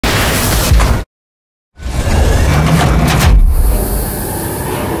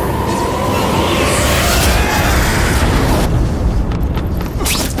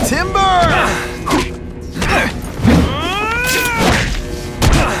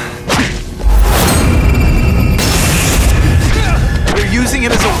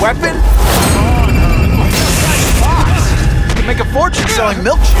weapon? Oh, no. You can make a fortune selling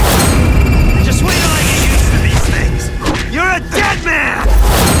milkshakes. Just wait till I get used to these things. You're a dead man!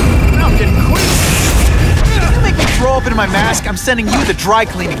 Now I'm getting queasy. If you make me throw up into my mask, I'm sending you the dry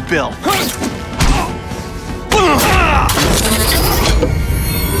cleaning bill.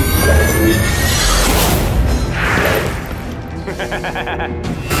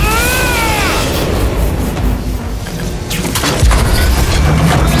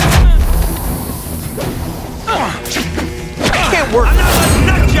 Can't work. I'm not letting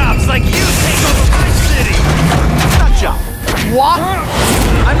nut jobs like you take over my city! Nut job. What?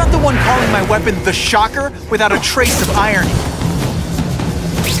 I'm not the one calling my weapon the Shocker without a trace of irony.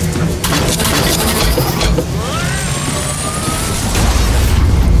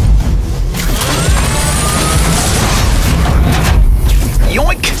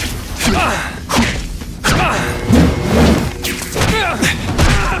 Yoink!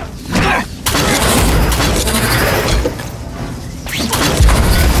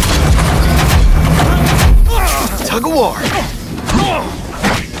 Tug of war.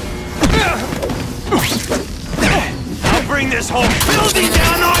 I'll bring this whole building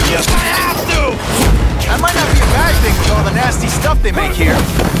down on you if I have to! That might not be a bad thing with all the nasty stuff they make here,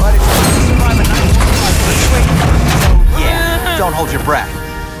 but it's going to survive a night this week. So yeah, don't hold your breath.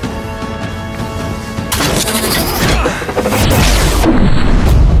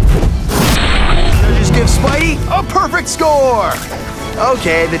 Judges give Spidey a perfect score!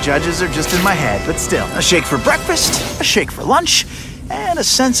 Okay, the judges are just in my head, but still. A shake for breakfast, a shake for lunch, and a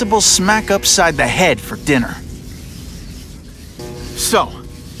sensible smack upside the head for dinner. So,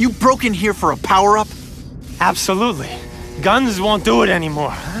 you broke in here for a power-up? Absolutely. Guns won't do it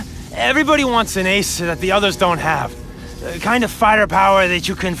anymore. Huh? Everybody wants an ace that the others don't have. The kind of fighter power that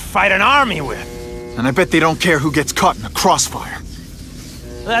you can fight an army with. And I bet they don't care who gets caught in a crossfire.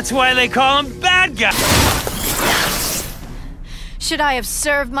 That's why they call them bad guys. Should I have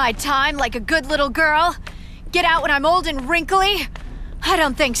served my time like a good little girl? Get out when I'm old and wrinkly? I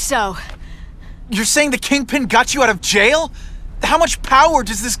don't think so. You're saying the Kingpin got you out of jail? How much power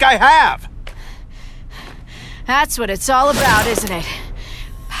does this guy have? That's what it's all about, isn't it?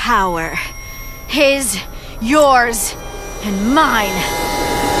 Power. His, yours, and mine.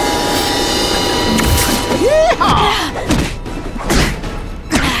 Yeehaw!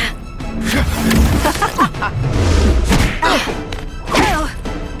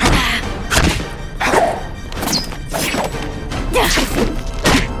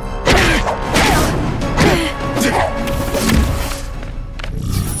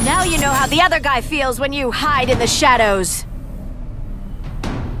 Now you know how the other guy feels when you hide in the shadows.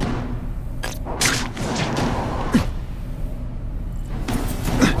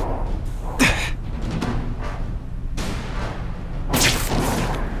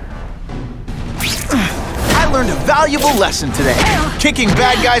 I learned a valuable lesson today. Kicking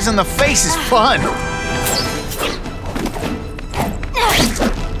bad guys in the face is fun.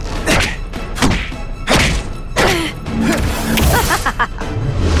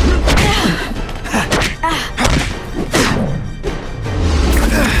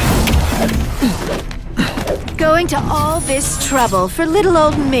 Going to all this trouble for little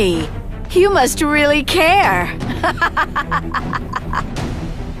old me. You must really care.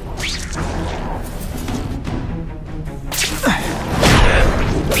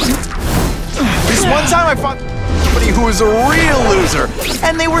 This one time I fought somebody who was a real loser,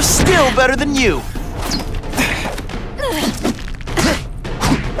 and they were still better than you.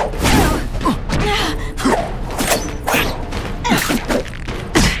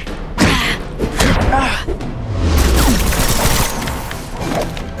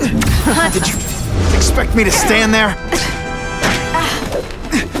 Did you expect me to stand there?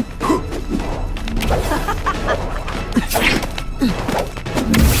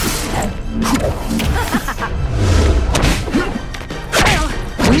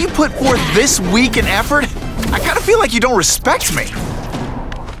 When you put forth this weak an effort, I kind of feel like you don't respect me.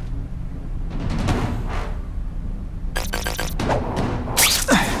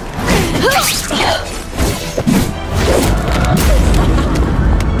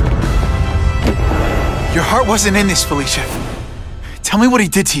 Your heart wasn't in this, Felicia. Tell me what he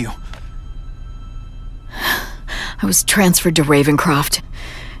did to you. I was transferred to Ravencroft.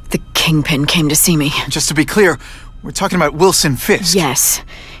 The Kingpin came to see me. Just to be clear, we're talking about Wilson Fisk. Yes.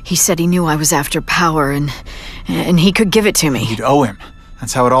 He said he knew I was after power and he could give it to me. You'd owe him.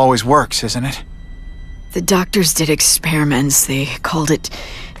 That's how it always works, isn't it? The doctors did experiments. They called it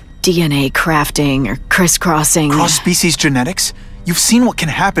DNA crafting or crisscrossing. Cross-species genetics? You've seen what can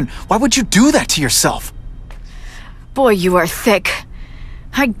happen. Why would you do that to yourself? Boy, you are thick.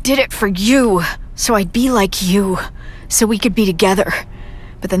 I did it for you, so I'd be like you, so we could be together.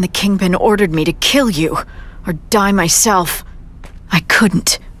 But then the Kingpin ordered me to kill you, or die myself. I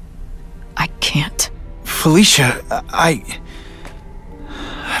couldn't. I can't. Felicia, I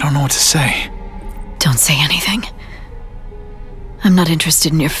don't know what to say. Don't say anything. I'm not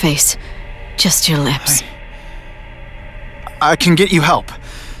interested in your face, just your lips. I can get you help.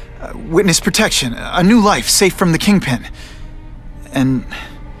 Witness protection, a new life safe from the Kingpin. And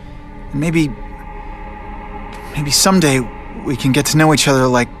maybe someday we can get to know each other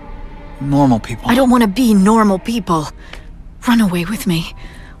like normal people. I don't want to be normal people. Run away with me.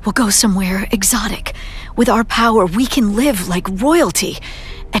 We'll go somewhere exotic. With our power, we can live like royalty.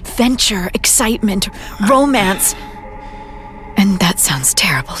 Adventure, excitement, romance. And that sounds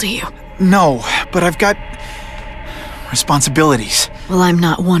terrible to you. No, but I've got responsibilities. Well, I'm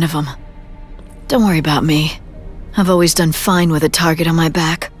not one of them. Don't worry about me. I've always done fine with a target on my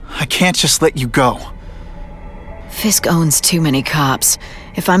back. I can't just let you go. Fisk owns too many cops.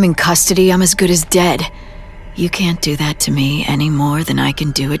 If I'm in custody, I'm as good as dead. You can't do that to me any more than I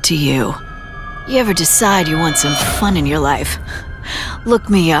can do it to you. You ever decide you want some fun in your life? Look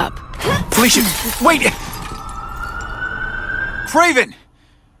me up. Felicia, wait! Craven!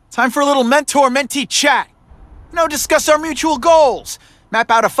 Time for a little mentor-mentee chat. Discuss our mutual goals. Map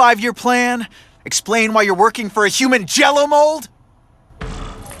out a 5-year plan. Explain why you're working for a human jello mold.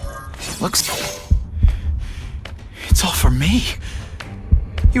 It's all for me.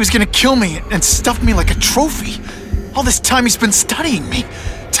 He was gonna kill me and stuff me like a trophy. All this time he's been studying me,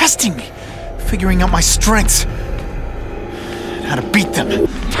 testing me, figuring out my strengths, and how to beat them.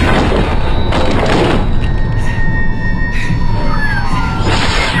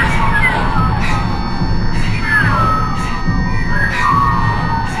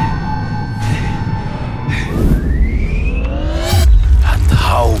 And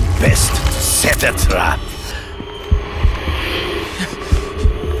how best to set a trap.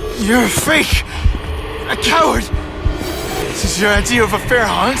 You're a fake! A coward! This is your idea of a fair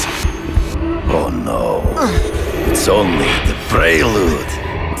hunt? Oh no. It's only the prelude.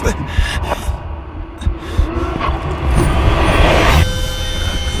 Good.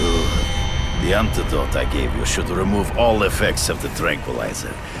 The antidote I gave you should remove all effects of the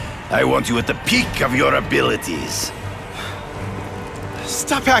tranquilizer. I want you at the peak of your abilities.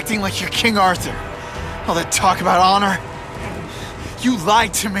 Stop acting like you're King Arthur. All that talk about honor. You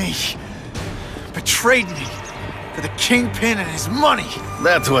lied to me. Betrayed me. For the Kingpin and his money.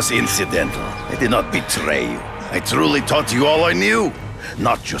 That was incidental. I did not betray you. I truly taught you all I knew.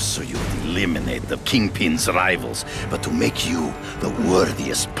 Not just so you would eliminate the Kingpin's rivals, but to make you the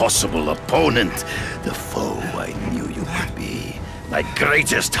worthiest possible opponent. The foe I knew you could be. My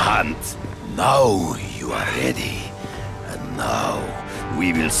greatest hunt. Now you are ready. And now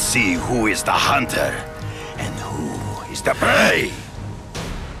we will see who is the hunter and who is the prey.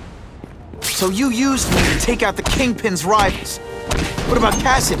 So you used me to take out the Kingpin's rivals. What about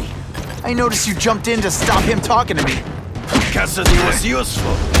Cassidy? I noticed you jumped in to stop him talking to me. Cassidy was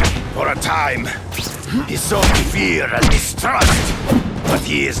useful for a time. He sowed fear and mistrust, but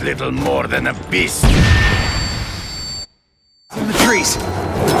he is little more than a beast. In the trees.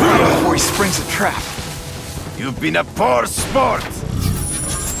 Before he springs a trap. You've been a poor sport.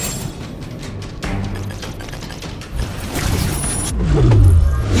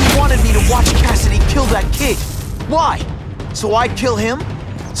 You wanted me to watch Cassidy kill that kid. Why? So I'd kill him?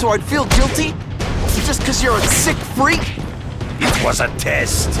 So I'd feel guilty? Just because you're a sick freak? It was a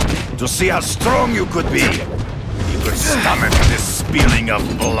test to see how strong you could be. You could stomach the spilling of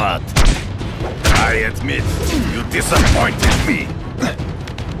blood. I admit, you disappointed me.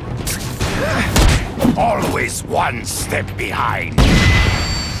 Always one step behind.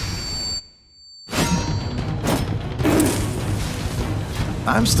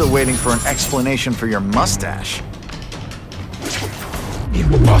 I'm still waiting for an explanation for your mustache.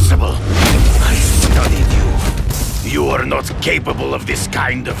 Impossible. I studied you. You are not capable of this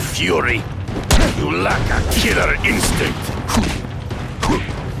kind of fury. You lack a killer instinct.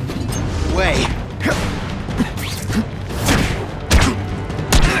 Way.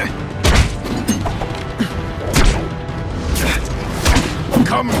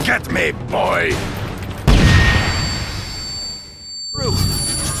 Come get me, boy. True.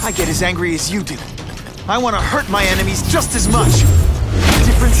 I get as angry as you do. I want to hurt my enemies just as much. The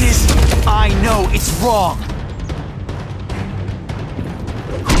difference is, I know it's wrong.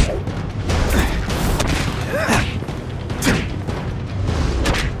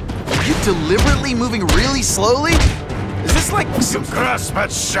 Are you deliberately moving really slowly? Is this like You grasp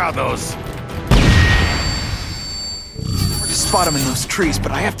at shadows. to spot him in those trees,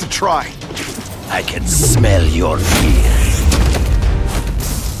 but I have to try. I can smell your fear.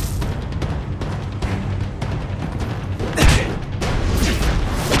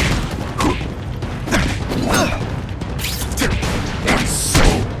 And so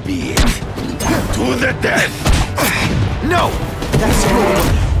be it. To the death! No! That's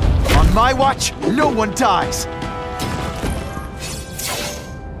cool. On my watch, no one dies.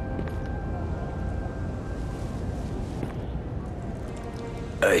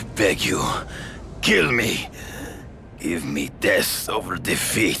 I beg you, kill me. Give me death over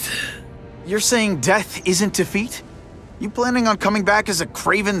defeat. You're saying death isn't defeat? You planning on coming back as a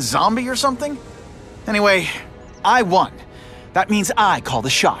craven zombie or something? Anyway, I won. That means I call the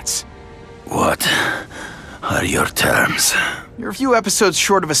shots. What are your terms? You're a few episodes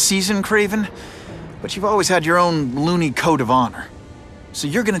short of a season, Craven, but you've always had your own loony code of honor. So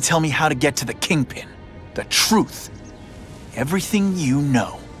you're gonna tell me how to get to the Kingpin. The truth. Everything you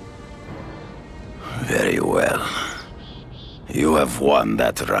know. Very well. You have won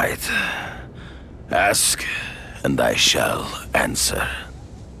that right. Ask, and I shall answer.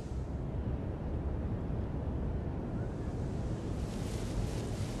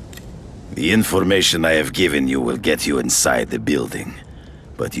 The information I have given you will get you inside the building,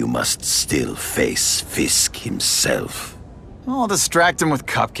 but you must still face Fisk himself. I'll distract him with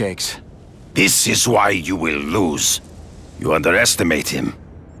cupcakes. This is why you will lose. You underestimate him.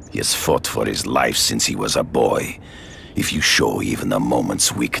 He has fought for his life since he was a boy. If you show even a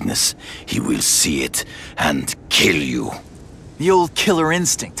moment's weakness, he will see it and kill you. The old killer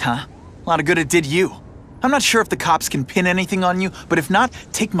instinct, huh? A lot of good it did you. I'm not sure if the cops can pin anything on you, but if not,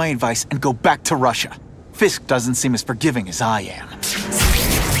 take my advice and go back to Russia. Fisk doesn't seem as forgiving as I am.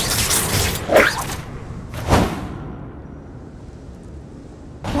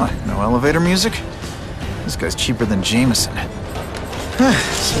 What, no elevator music? This guy's cheaper than Jameson.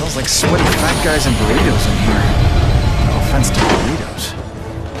 Smells like sweaty fat guys and burritos in here. No offense to burritos.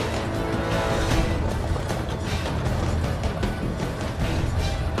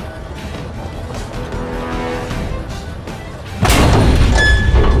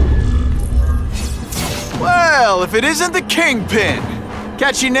 Well, if it isn't the Kingpin!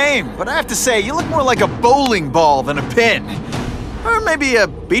 Catchy name, but I have to say, you look more like a bowling ball than a pin. Or maybe a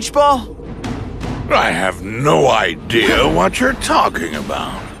beach ball? I have no idea what you're talking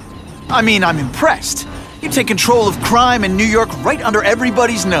about. I mean, I'm impressed. You take control of crime in New York right under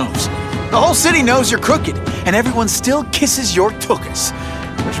everybody's nose. The whole city knows you're crooked, and everyone still kisses your tuchus.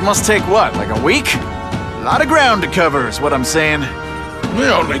 Which must take what, like a week? A lot of ground to cover is what I'm saying.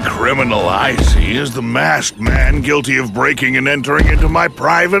 The only criminal I see is the masked man guilty of breaking and entering into my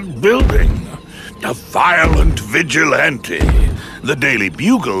private building. A violent vigilante. The Daily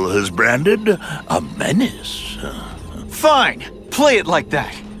Bugle has branded a menace. Fine, play it like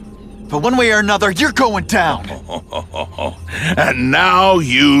that. But one way or another, you're going down. And now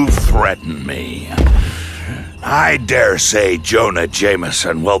you threaten me. I dare say Jonah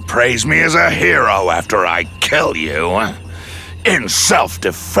Jameson will praise me as a hero after I kill you. In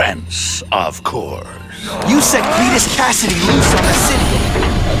self-defense, of course. You set Cletus Cassidy loose on the city.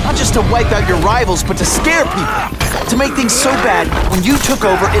 Not just to wipe out your rivals, but to scare people. To make things so bad, when you took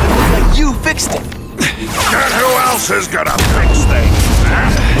over, it looked like you fixed it. And who else is gonna fix things, huh?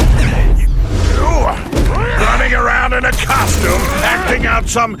 You, running around in a costume, acting out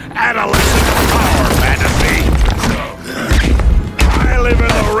some adolescent power fantasy. I live in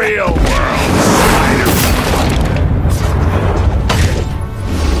the real world,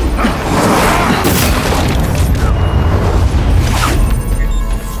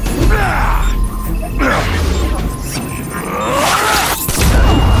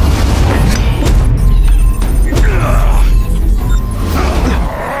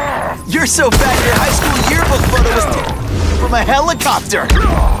 You're so fat your high school yearbook photo was taken from a helicopter.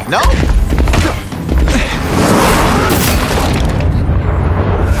 No?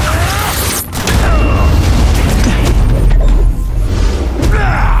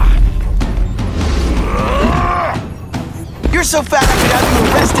 You're so fat I could have you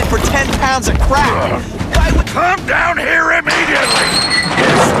arrested for 10 pounds of crack. Why would... Come down here immediately! You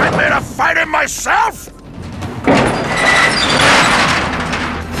expect me to fight him myself?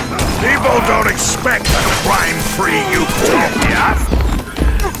 People don't expect a crime-free utopia.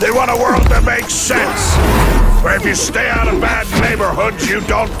 They want a world that makes sense, where if you stay out of bad neighborhoods, you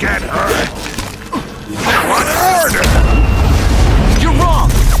don't get hurt. They want order! You're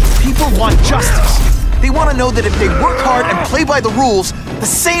wrong! People want justice. They want to know that if they work hard and play by the rules, the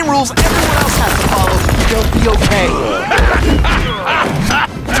same rules everyone else has to follow, they'll be okay.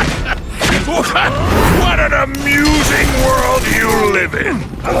 What an amusing world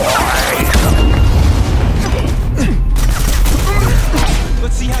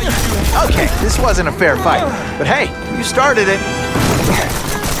fair fight. But hey, you started it.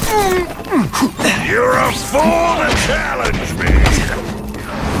 You're a fool to challenge me!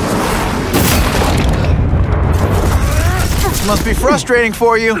 Must be frustrating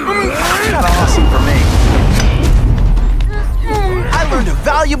for you. Kinda awesome for me. I learned a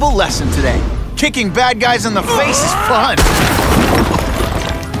valuable lesson today. Kicking bad guys in the face is fun.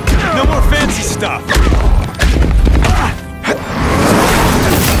 No more fancy stuff.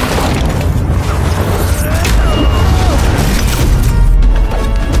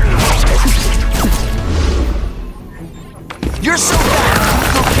 You're so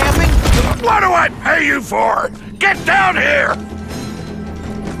bad. Go camping? What do I pay you for? Get down here!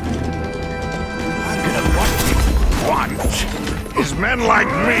 Want is men like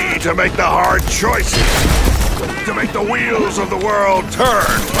me to make the hard choices. To make the wheels of the world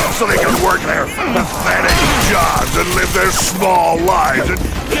turn so they can work their pathetic jobs and live their small lives and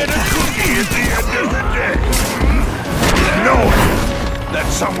get a cookie at the end of the day. Knowing that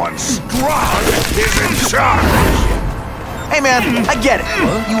someone strong is in charge. Hey man, I get it.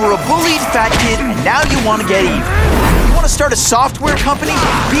 You were a bullied fat kid and now you want to get even. You want to start a software company?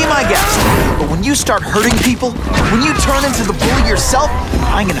 Be my guest. But when you start hurting people, when you turn into the bully yourself,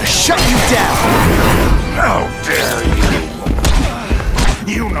 I'm gonna shut you down. How dare you!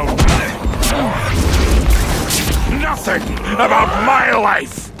 You know nothing about my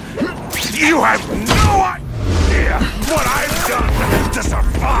life! You have no idea what I've done to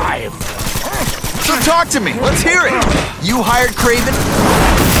survive! So talk to me, let's hear it! You hired Craven?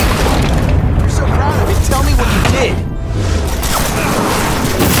 You're so proud of it, tell me what you did.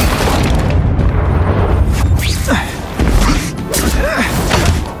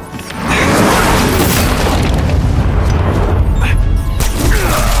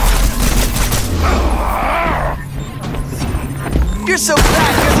 You're so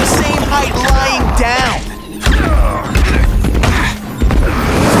fat, you're the same height lying down.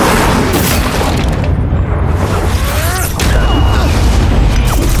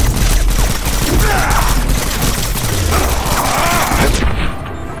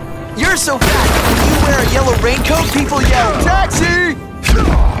 You're so fat, when you wear a yellow raincoat, people yell, "Taxi!"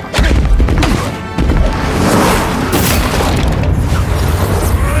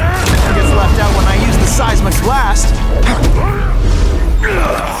 Gets left out when I use the seismic blast.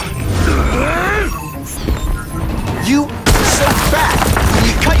 You are so fat. When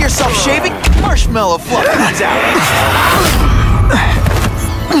you cut yourself shaving, marshmallow fluff comes out.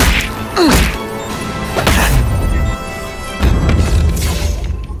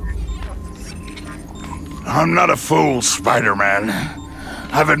 I'm not a fool, Spider-Man.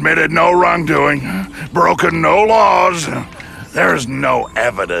 I've admitted no wrongdoing, broken no laws. There's no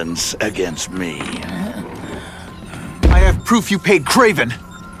evidence against me. I have proof you paid Craven.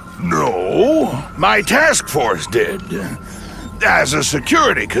 No, my task force did. As a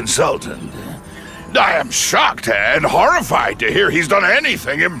security consultant. I am shocked and horrified to hear he's done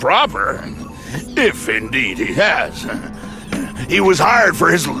anything improper. If indeed he has. He was hired for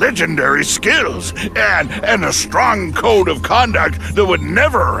his legendary skills and a strong code of conduct that would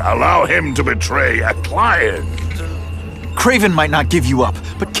never allow him to betray a client. Craven might not give you up,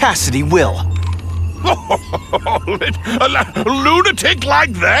 but Cassidy will. A lunatic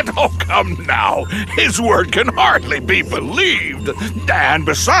like that? Oh, come now. His word can hardly be believed. And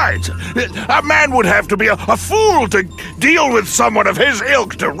besides, a man would have to be a fool to deal with someone of his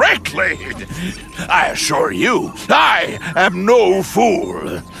ilk directly. I assure you, I am no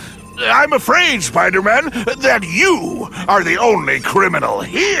fool. I'm afraid, Spider-Man, that you are the only criminal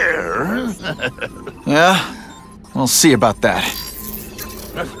here. Yeah? We'll see about that.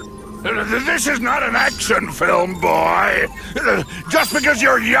 This is not an action film, boy. Just because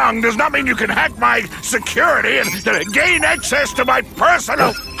you're young does not mean you can hack my security and gain access to my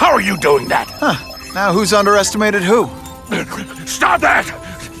personal... How are you doing that? Huh. Now who's underestimated who? Stop that!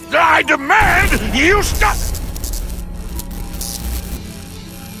 I demand you stop...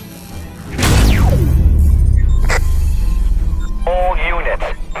 All units.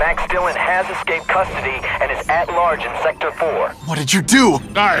 Max Dillon has escaped custody and is at large in Sector 4. What did you do?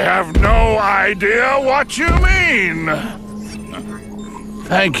 I have no idea what you mean.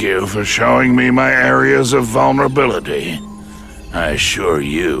 Thank you for showing me my areas of vulnerability. I assure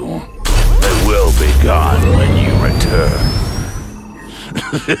you, they will be gone when you return.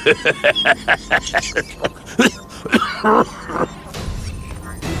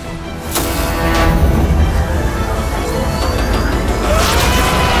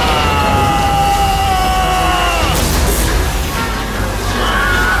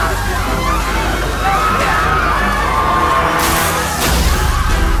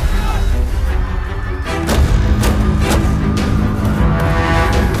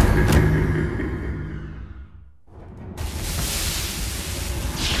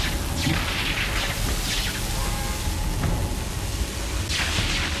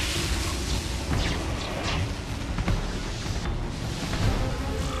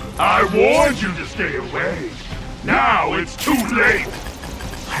 I warned you to stay away. Now it's too late.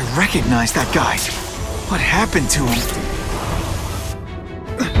 I recognize that guy. What happened to him?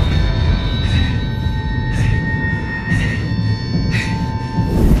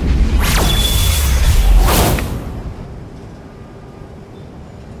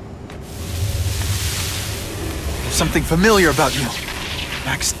 There's something familiar about you.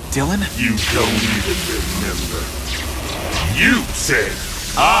 Max Dillon? You don't even remember. You said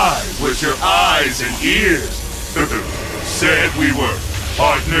I was your eyes and ears. Said we were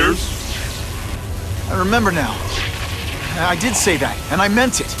partners. I remember now. I did say that, and I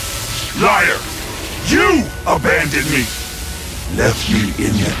meant it. Liar! You abandoned me! Left me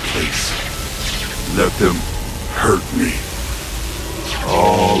in that place. Let them hurt me.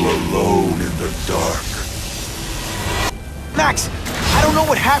 All alone in the dark. Max, I don't know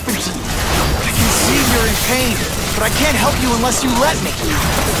what happened to you. I can see you're in pain, but I can't help you unless you let me.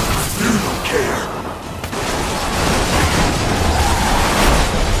 You don't care.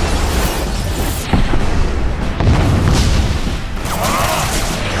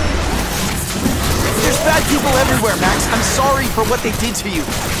 There's bad people everywhere, Max. I'm sorry for what they did to you,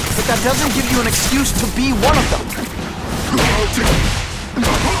 but that doesn't give you an excuse to be one of them.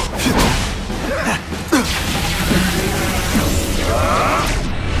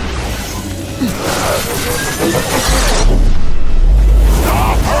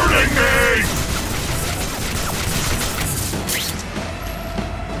 Stop hurting me!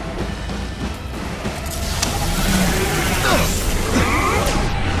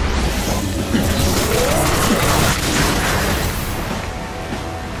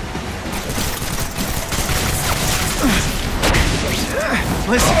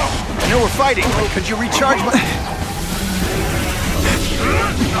 Listen, I know we're fighting, but could you recharge my...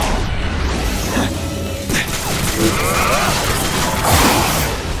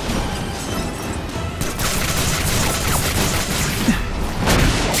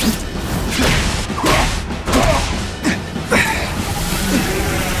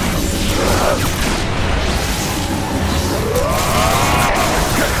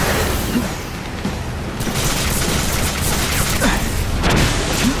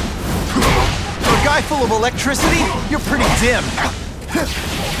 full of electricity? You're pretty dim.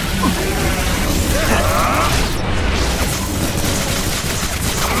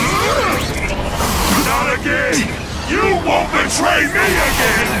 Not again! You won't betray me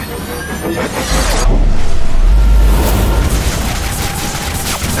again!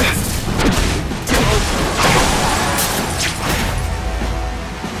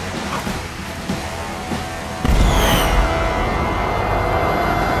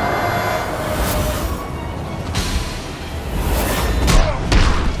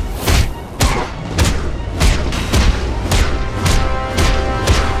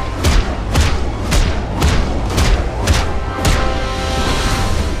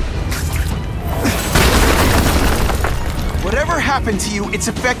 Happened to you, it's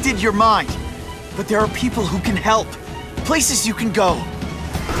affected your mind. But there are people who can help. Places you can go.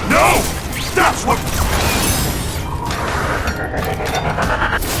 No! That's what...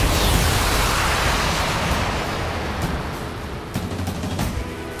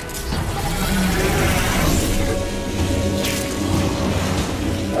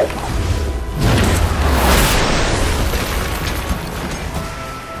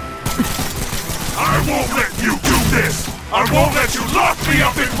 I won't let you do this! I won't let you lock me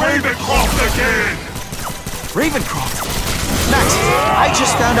up in Ravencroft again! Ravencroft? Max, I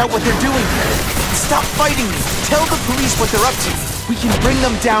just found out what they're doing here. Stop fighting me. Tell the police what they're up to. We can bring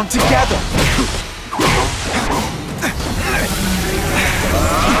them down together.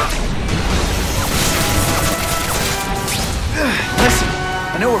 Listen,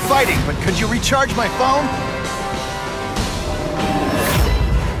 I know we're fighting, but could you recharge my phone?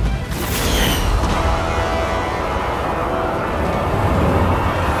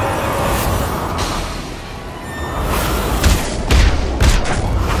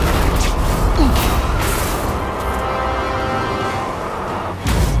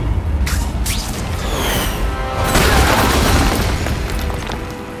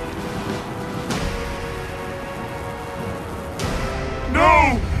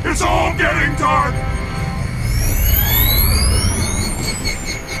 It's all getting dark!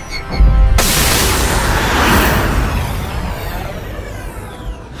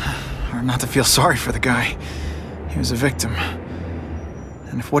 Hard not to feel sorry for the guy. He was a victim.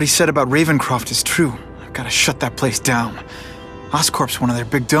 And if what he said about Ravencroft is true, I've got to shut that place down. Oscorp's one of their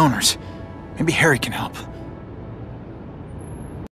big donors. Maybe Harry can help.